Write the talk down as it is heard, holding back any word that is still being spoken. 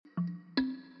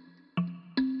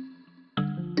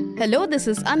Hello, this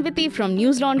is Anviti from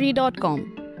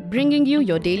newslaundry.com, bringing you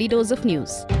your daily dose of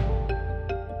news.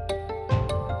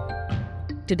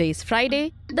 Today is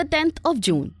Friday, the 10th of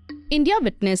June. India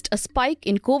witnessed a spike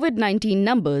in COVID-19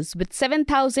 numbers with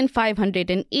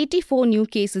 7,584 new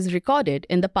cases recorded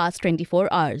in the past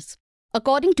 24 hours.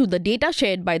 According to the data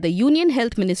shared by the Union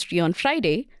Health Ministry on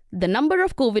Friday, the number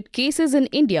of COVID cases in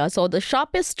India saw the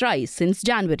sharpest rise since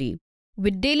January,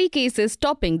 with daily cases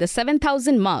topping the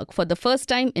 7,000 mark for the first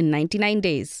time in 99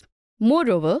 days.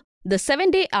 Moreover, the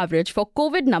 7-day average for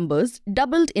COVID numbers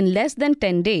doubled in less than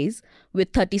 10 days,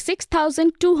 with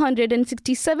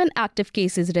 36,267 active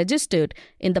cases registered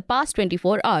in the past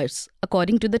 24 hours,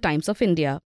 according to the Times of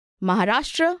India.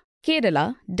 Maharashtra,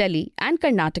 Kerala, Delhi and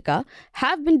Karnataka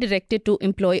have been directed to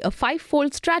employ a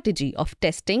five-fold strategy of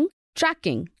testing,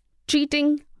 tracking,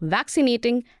 treating,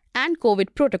 vaccinating and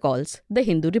COVID protocols, The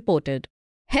Hindu reported.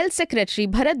 Health Secretary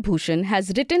Bharat Bhushan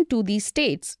has written to these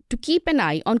states to keep an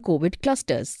eye on COVID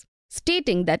clusters,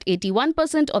 stating that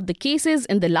 81% of the cases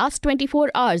in the last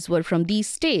 24 hours were from these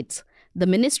states. The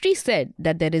ministry said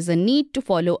that there is a need to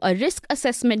follow a risk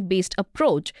assessment-based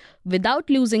approach without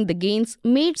losing the gains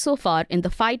made so far in the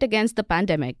fight against the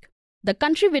pandemic. The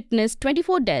country witnessed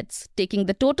 24 deaths, taking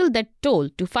the total death toll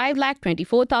to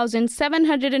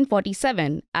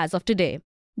 5,24,747 as of today.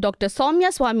 Dr.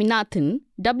 Soumya Swaminathan,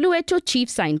 WHO chief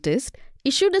scientist,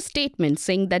 issued a statement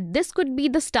saying that this could be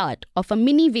the start of a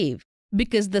mini wave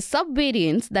because the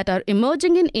subvariants that are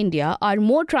emerging in India are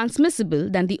more transmissible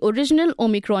than the original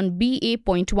Omicron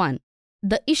BA.1.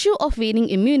 The issue of waning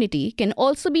immunity can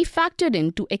also be factored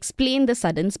in to explain the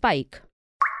sudden spike.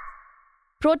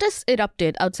 Protests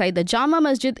erupted outside the Jama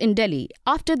Masjid in Delhi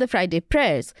after the Friday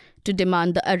prayers to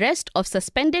demand the arrest of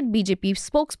suspended BJP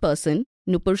spokesperson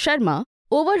Nupur Sharma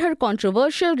over her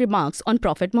controversial remarks on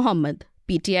Prophet Muhammad,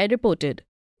 PTI reported.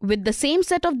 With the same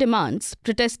set of demands,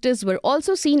 protesters were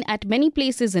also seen at many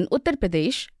places in Uttar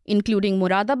Pradesh, including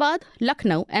Moradabad,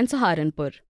 Lucknow and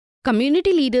Saharanpur.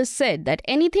 Community leaders said that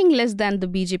anything less than the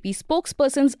BJP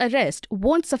spokesperson's arrest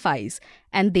won't suffice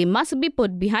and they must be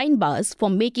put behind bars for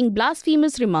making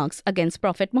blasphemous remarks against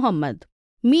Prophet Muhammad.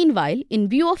 Meanwhile, in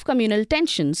view of communal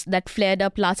tensions that flared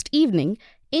up last evening,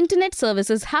 internet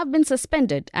services have been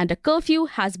suspended and a curfew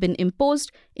has been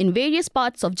imposed in various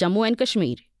parts of Jammu and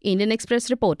Kashmir, Indian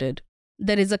Express reported.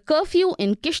 There is a curfew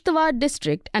in Kishtwar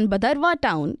district and Bhadarwah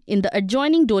town in the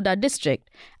adjoining Doda district,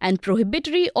 and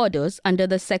prohibitory orders under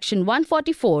the Section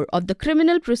 144 of the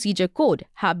Criminal Procedure Code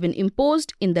have been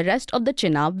imposed in the rest of the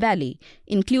Chenab Valley,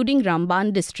 including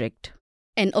Ramban district.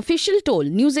 An official told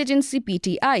news agency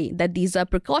PTI that these are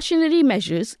precautionary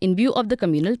measures in view of the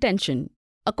communal tension.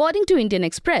 According to Indian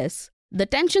Express, the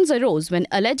tensions arose when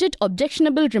alleged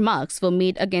objectionable remarks were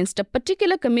made against a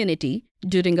particular community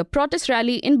during a protest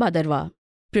rally in Bhadarwah.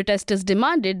 Protesters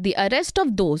demanded the arrest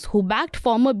of those who backed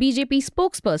former BJP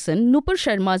spokesperson Nupur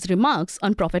Sharma's remarks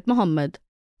on Prophet Muhammad.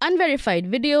 Unverified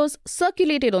videos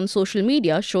circulated on social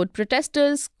media showed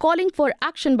protesters calling for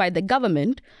action by the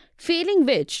government, failing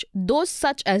which those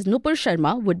such as Nupur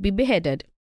Sharma would be beheaded.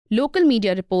 Local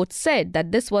media reports said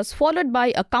that this was followed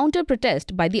by a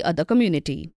counter-protest by the other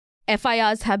community.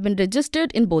 FIRs have been registered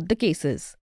in both the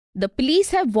cases. The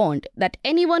police have warned that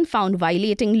anyone found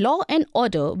violating law and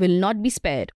order will not be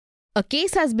spared. A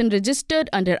case has been registered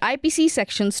under IPC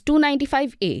Sections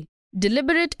 295A,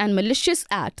 deliberate and malicious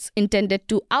acts intended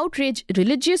to outrage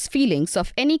religious feelings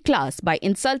of any class by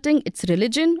insulting its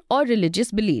religion or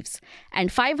religious beliefs,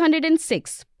 and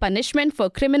 506, punishment for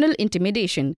criminal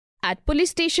intimidation, at Police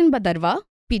Station Bhadarwah,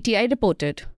 PTI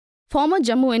reported. Former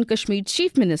Jammu and Kashmir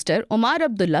Chief Minister Omar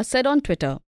Abdullah said on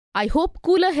Twitter, "I hope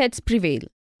cooler heads prevail.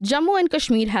 Jammu and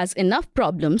Kashmir has enough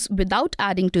problems without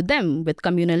adding to them with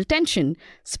communal tension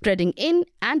spreading in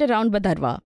and around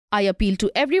Bhadarwah. I appeal to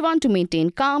everyone to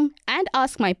maintain calm and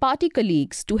ask my party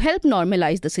colleagues to help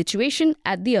normalize the situation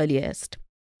at the earliest."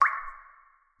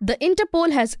 The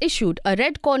Interpol has issued a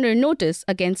red corner notice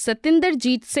against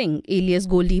Satinderjeet Singh alias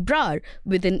Goldie Brar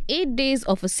within 8 days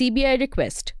of a CBI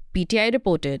request, PTI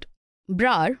reported.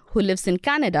 Brar, who lives in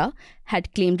Canada,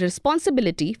 had claimed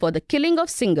responsibility for the killing of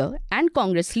singer and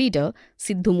Congress leader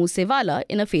Sidhu Moosewala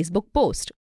in a Facebook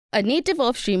post. A native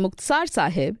of Sri Muktsar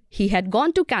Sahib, he had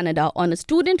gone to Canada on a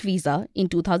student visa in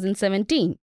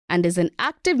 2017 and is an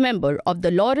active member of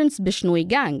the Lawrence Bishnoi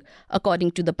gang,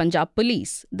 according to the Punjab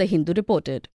Police, The Hindu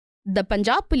reported. The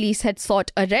Punjab Police had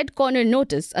sought a red corner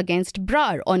notice against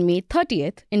Brar on May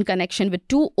 30th in connection with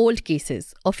 2 old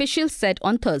cases, officials said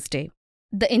on Thursday.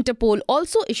 The Interpol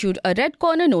also issued a red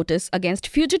corner notice against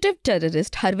fugitive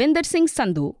terrorist Harvinder Singh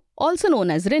Sandhu, also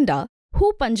known as Rinda,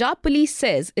 who Punjab Police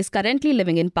says is currently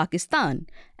living in Pakistan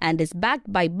and is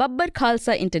backed by Babbar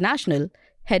Khalsa International,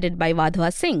 headed by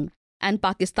Wadhwa Singh, and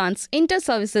Pakistan's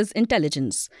Inter-Services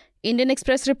Intelligence, Indian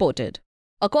Express reported.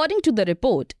 According to the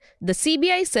report, the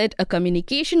CBI said a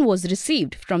communication was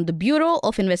received from the Bureau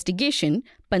of Investigation,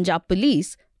 Punjab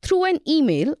Police, through an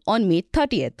email on May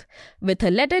 30th, with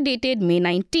a letter dated May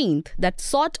 19th that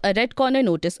sought a red corner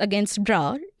notice against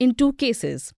Brar in 2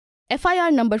 cases.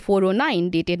 FIR number 409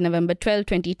 dated November 12,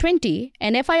 2020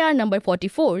 and FIR number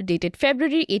 44 dated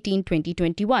February 18,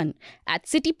 2021 at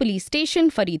City Police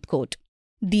Station, Faridkot.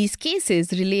 These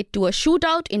cases relate to a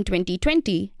shootout in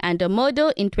 2020 and a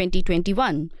murder in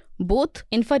 2021, both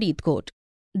in Faridkot.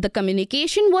 The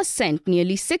communication was sent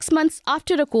nearly 6 months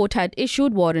after a court had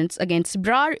issued warrants against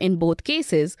Brar in both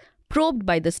cases, probed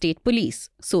by the state police,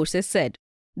 sources said.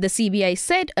 The CBI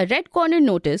said a red corner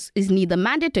notice is neither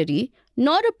mandatory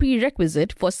nor a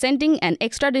prerequisite for sending an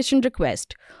extradition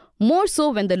request, more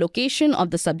so when the location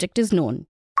of the subject is known.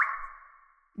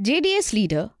 JDS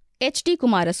leader H.D.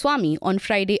 Kumaraswamy on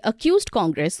Friday accused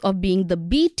Congress of being the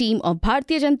B team of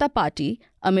Bharatiya Janata Party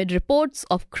amid reports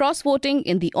of cross-voting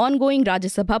in the ongoing Rajya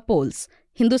Sabha polls,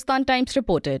 Hindustan Times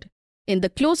reported. In the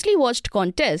closely watched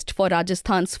contest for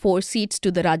Rajasthan's 4 seats to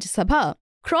the Rajya Sabha,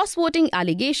 cross-voting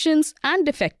allegations and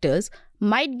defectors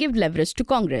might give leverage to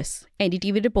Congress,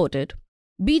 NDTV reported.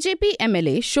 BJP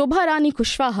MLA Shobha Rani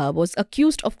Kushwaha was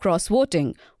accused of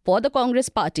cross-voting for the Congress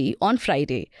party on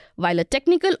Friday, while a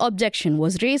technical objection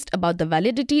was raised about the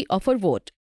validity of her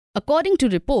vote. According to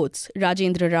reports,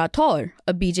 Rajendra Rathore,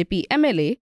 a BJP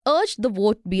MLA, urged the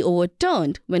vote be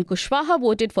overturned when Kushwaha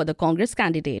voted for the Congress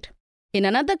candidate. In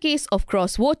another case of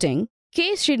cross-voting,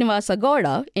 K. Srinivasa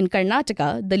Gowda in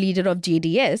Karnataka, the leader of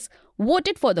JDS,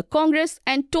 voted for the Congress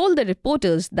and told the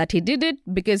reporters that he did it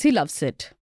because he loves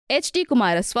it. H.D.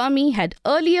 Kumaraswamy had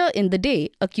earlier in the day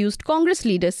accused Congress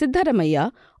leader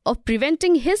Siddharamaiah of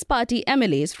preventing his party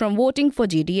MLAs from voting for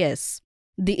JDS.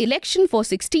 The election for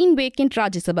 16 vacant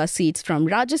Rajya Sabha seats from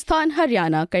Rajasthan,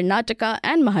 Haryana, Karnataka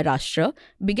and Maharashtra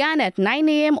began at 9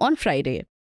 a.m. on Friday.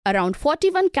 Around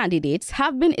 41 candidates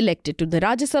have been elected to the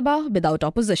Rajya Sabha without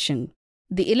opposition.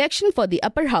 The election for the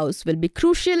upper house will be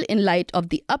crucial in light of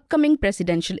the upcoming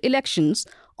presidential elections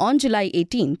on July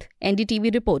 18th,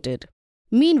 NDTV reported.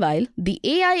 Meanwhile, the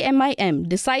AIMIM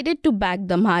decided to back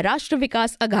the Maharashtra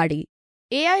Vikas Aghadi.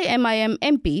 AIMIM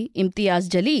MP Imtiaz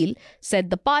Jalil said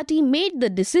the party made the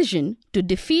decision to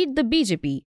defeat the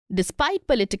BJP despite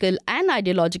political and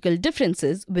ideological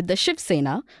differences with the Shiv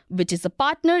Sena, which is a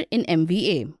partner in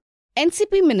MVA.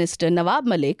 NCP Minister Nawab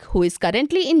Malik, who is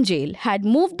currently in jail, had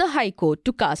moved the High Court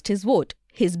to cast his vote.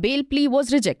 His bail plea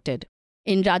was rejected.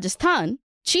 In Rajasthan,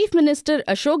 Chief Minister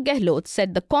Ashok Gehlot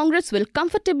said the Congress will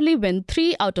comfortably win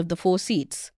 3 out of the 4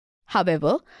 seats.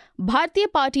 However,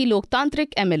 Bharatiya Party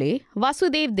Loktantrik MLA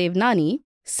Vasudev Devnani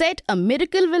said a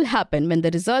miracle will happen when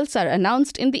the results are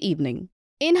announced in the evening.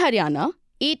 In Haryana,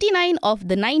 89 of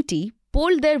the 90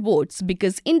 polled their votes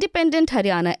because independent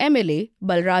Haryana MLA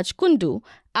Balraj Kundu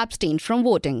abstained from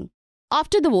voting.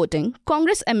 After the voting,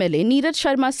 Congress MLA Neeraj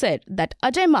Sharma said that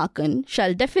Ajay Maken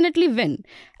shall definitely win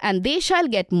and they shall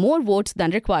get more votes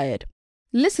than required.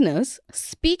 Listeners,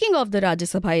 speaking of the Rajya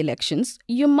Sabha elections,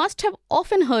 you must have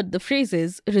often heard the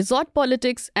phrases resort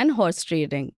politics and horse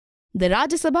trading. The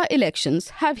Rajya Sabha elections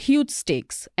have huge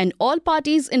stakes and all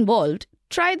parties involved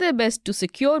try their best to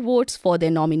secure votes for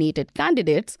their nominated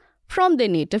candidates from their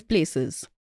native places.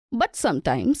 But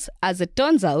sometimes, as it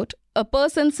turns out, a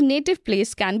person's native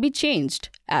place can be changed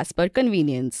as per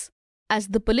convenience. As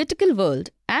the political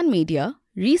world and media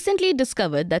recently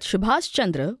discovered that Subhash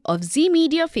Chandra of Zee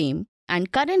Media fame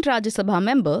and current Rajya Sabha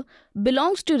member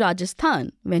belongs to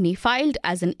Rajasthan when he filed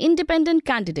as an independent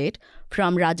candidate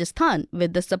from Rajasthan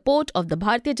with the support of the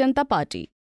Bharatiya Janata Party.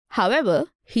 However,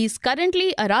 he is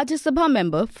currently a Rajya Sabha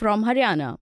member from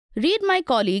Haryana. Read my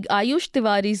colleague Ayush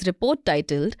Tiwari's report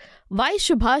titled Why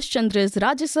Subhash Chandra's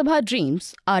Rajya Sabha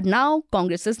Dreams Are Now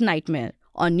Congress's Nightmare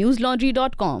on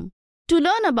newslaundry.com to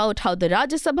learn about how the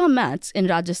Rajya Sabha maths in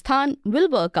Rajasthan will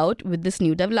work out with this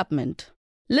new development.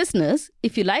 Listeners,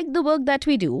 if you like the work that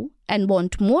we do and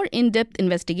want more in-depth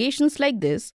investigations like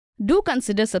this, do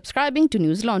consider subscribing to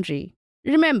News Laundry.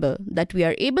 Remember that we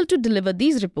are able to deliver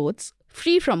these reports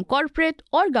free from corporate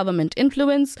or government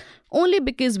influence only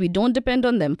because we don't depend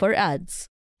on them for ads.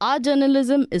 Our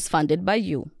journalism is funded by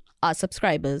you, our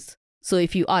subscribers. So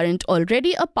if you aren't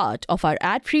already a part of our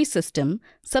ad-free system,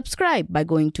 subscribe by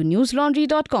going to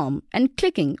newslaundry.com and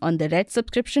clicking on the red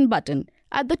subscription button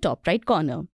at the top right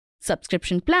corner.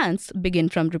 Subscription plans begin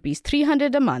from Rs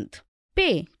 300 a month.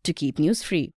 Pay to keep news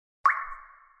free.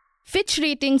 Fitch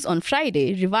Ratings on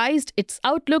Friday revised its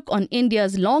outlook on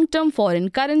India's long-term foreign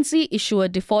currency issuer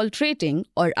default rating,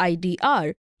 or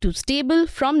IDR, to stable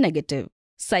from negative,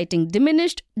 citing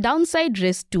diminished downside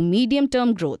risk to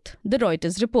medium-term growth, the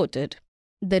Reuters reported.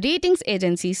 The ratings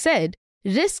agency said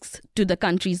risks to the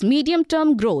country's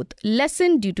medium-term growth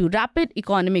lessened due to rapid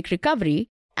economic recovery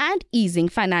and easing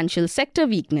financial sector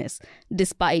weakness,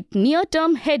 despite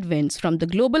near-term headwinds from the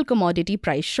global commodity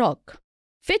price shock.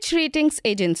 Fitch Ratings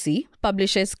Agency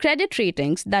publishes credit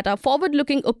ratings that are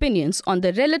forward-looking opinions on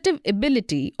the relative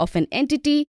ability of an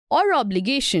entity or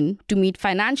obligation to meet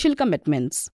financial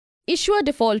commitments. Issuer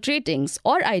default ratings,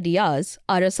 or IDRs,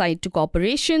 are assigned to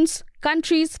corporations,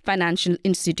 countries, financial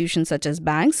institutions such as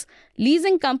banks,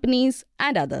 leasing companies,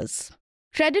 and others.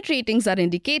 Credit ratings are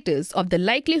indicators of the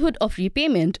likelihood of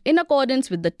repayment in accordance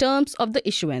with the terms of the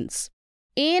issuance.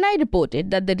 ANI reported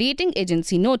that the rating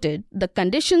agency noted the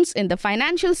conditions in the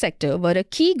financial sector were a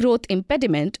key growth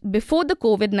impediment before the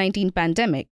COVID-19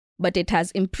 pandemic, but it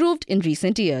has improved in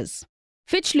recent years.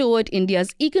 Fitch lowered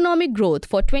India's economic growth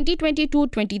for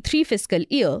 2022-23 fiscal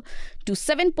year to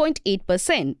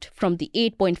 7.8% from the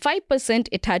 8.5%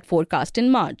 it had forecast in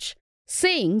March,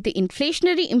 saying the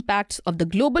inflationary impacts of the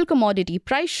global commodity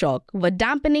price shock were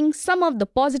dampening some of the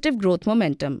positive growth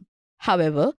momentum.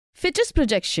 However, Fitch's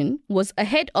projection was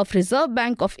ahead of Reserve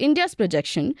Bank of India's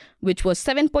projection, which was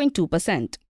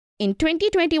 7.2%. In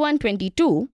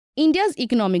 2021-22, India's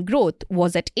economic growth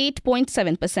was at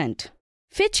 8.7%.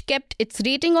 Fitch kept its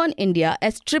rating on India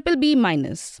as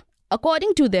BBB-.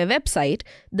 According to their website,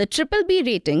 the BBB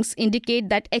ratings indicate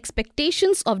that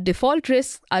expectations of default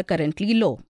risks are currently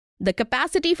low. The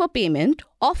capacity for payment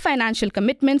of financial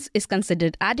commitments is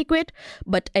considered adequate,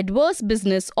 but adverse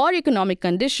business or economic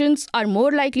conditions are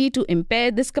more likely to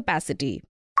impair this capacity.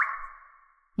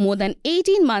 More than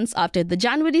 18 months after the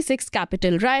January 6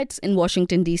 Capitol riots in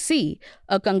Washington, D.C.,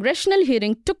 a congressional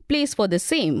hearing took place for the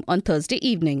same on Thursday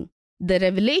evening. The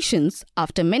revelations,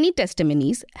 after many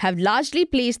testimonies, have largely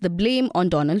placed the blame on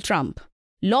Donald Trump.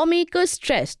 Lawmakers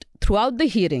stressed throughout the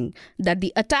hearing that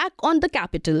the attack on the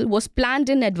Capitol was planned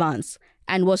in advance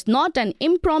and was not an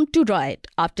impromptu riot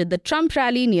after the Trump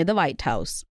rally near the White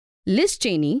House. Liz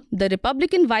Cheney, the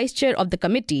Republican vice chair of the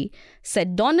committee,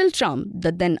 said Donald Trump,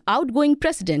 the then outgoing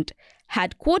president,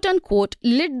 had quote-unquote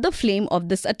lit the flame of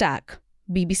this attack,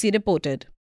 BBC reported.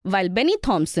 While Benny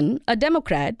Thompson, a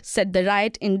Democrat, said the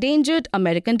riot endangered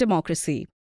American democracy.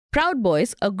 Proud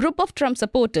Boys, a group of Trump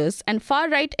supporters and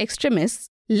far-right extremists,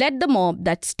 led the mob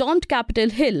that stormed Capitol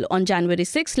Hill on January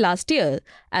 6 last year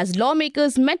as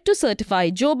lawmakers met to certify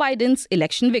Joe Biden's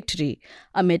election victory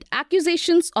amid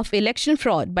accusations of election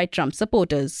fraud by Trump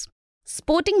supporters.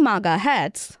 Sporting MAGA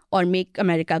hats, or Make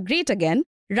America Great Again,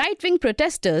 right-wing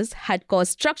protesters had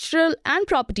caused structural and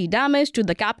property damage to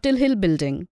the Capitol Hill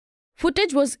building.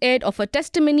 Footage was aired of a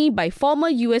testimony by former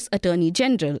U.S. Attorney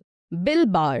General Bill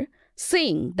Barr,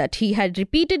 saying that he had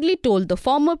repeatedly told the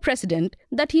former president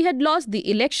that he had lost the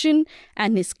election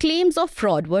and his claims of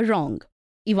fraud were wrong.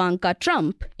 Ivanka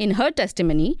Trump, in her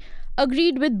testimony,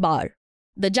 agreed with Barr.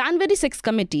 The January 6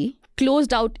 committee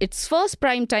closed out its first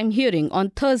primetime hearing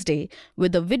on Thursday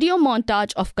with a video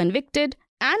montage of convicted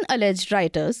and alleged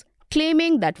rioters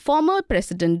claiming that former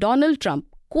President Donald Trump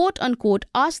quote-unquote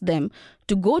asked them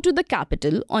to go to the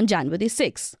Capitol on January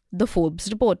 6, the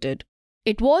Forbes reported.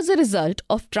 It was a result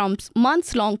of Trump's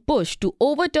months-long push to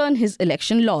overturn his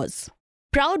election laws.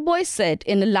 Proud Boys said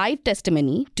in a live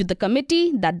testimony to the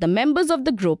committee that the members of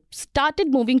the group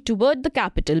started moving toward the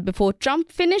Capitol before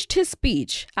Trump finished his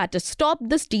speech at a Stop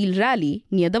the Steal rally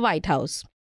near the White House.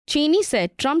 Cheney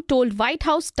said Trump told White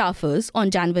House staffers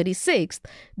on January 6th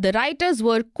the rioters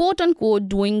were quote-unquote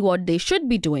doing what they should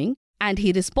be doing, and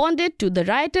he responded to the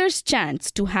rioters'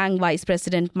 chants to hang Vice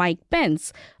President Mike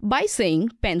Pence by saying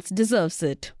Pence deserves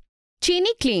it.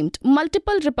 Cheney claimed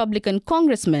multiple Republican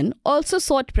congressmen also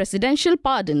sought presidential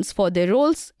pardons for their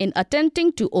roles in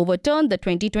attempting to overturn the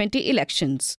 2020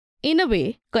 elections, in a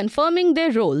way confirming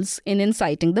their roles in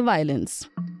inciting the violence.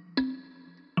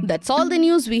 That's all the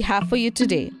news we have for you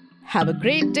today. Have a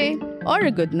great day or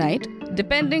a good night,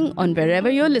 depending on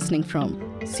wherever you're listening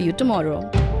from. See you tomorrow.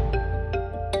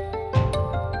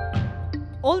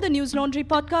 All the News Laundry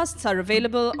podcasts are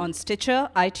available on Stitcher,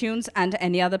 iTunes, and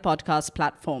any other podcast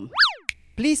platform.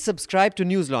 Please subscribe to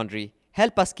News Laundry.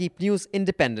 Help us keep news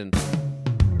independent.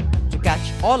 To catch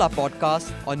all our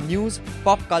podcasts on news,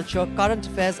 pop culture, current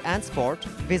affairs, and sport,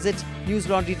 visit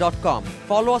newslaundry.com.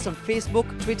 Follow us on Facebook,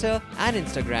 Twitter, and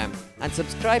Instagram, and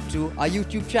subscribe to our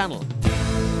YouTube channel.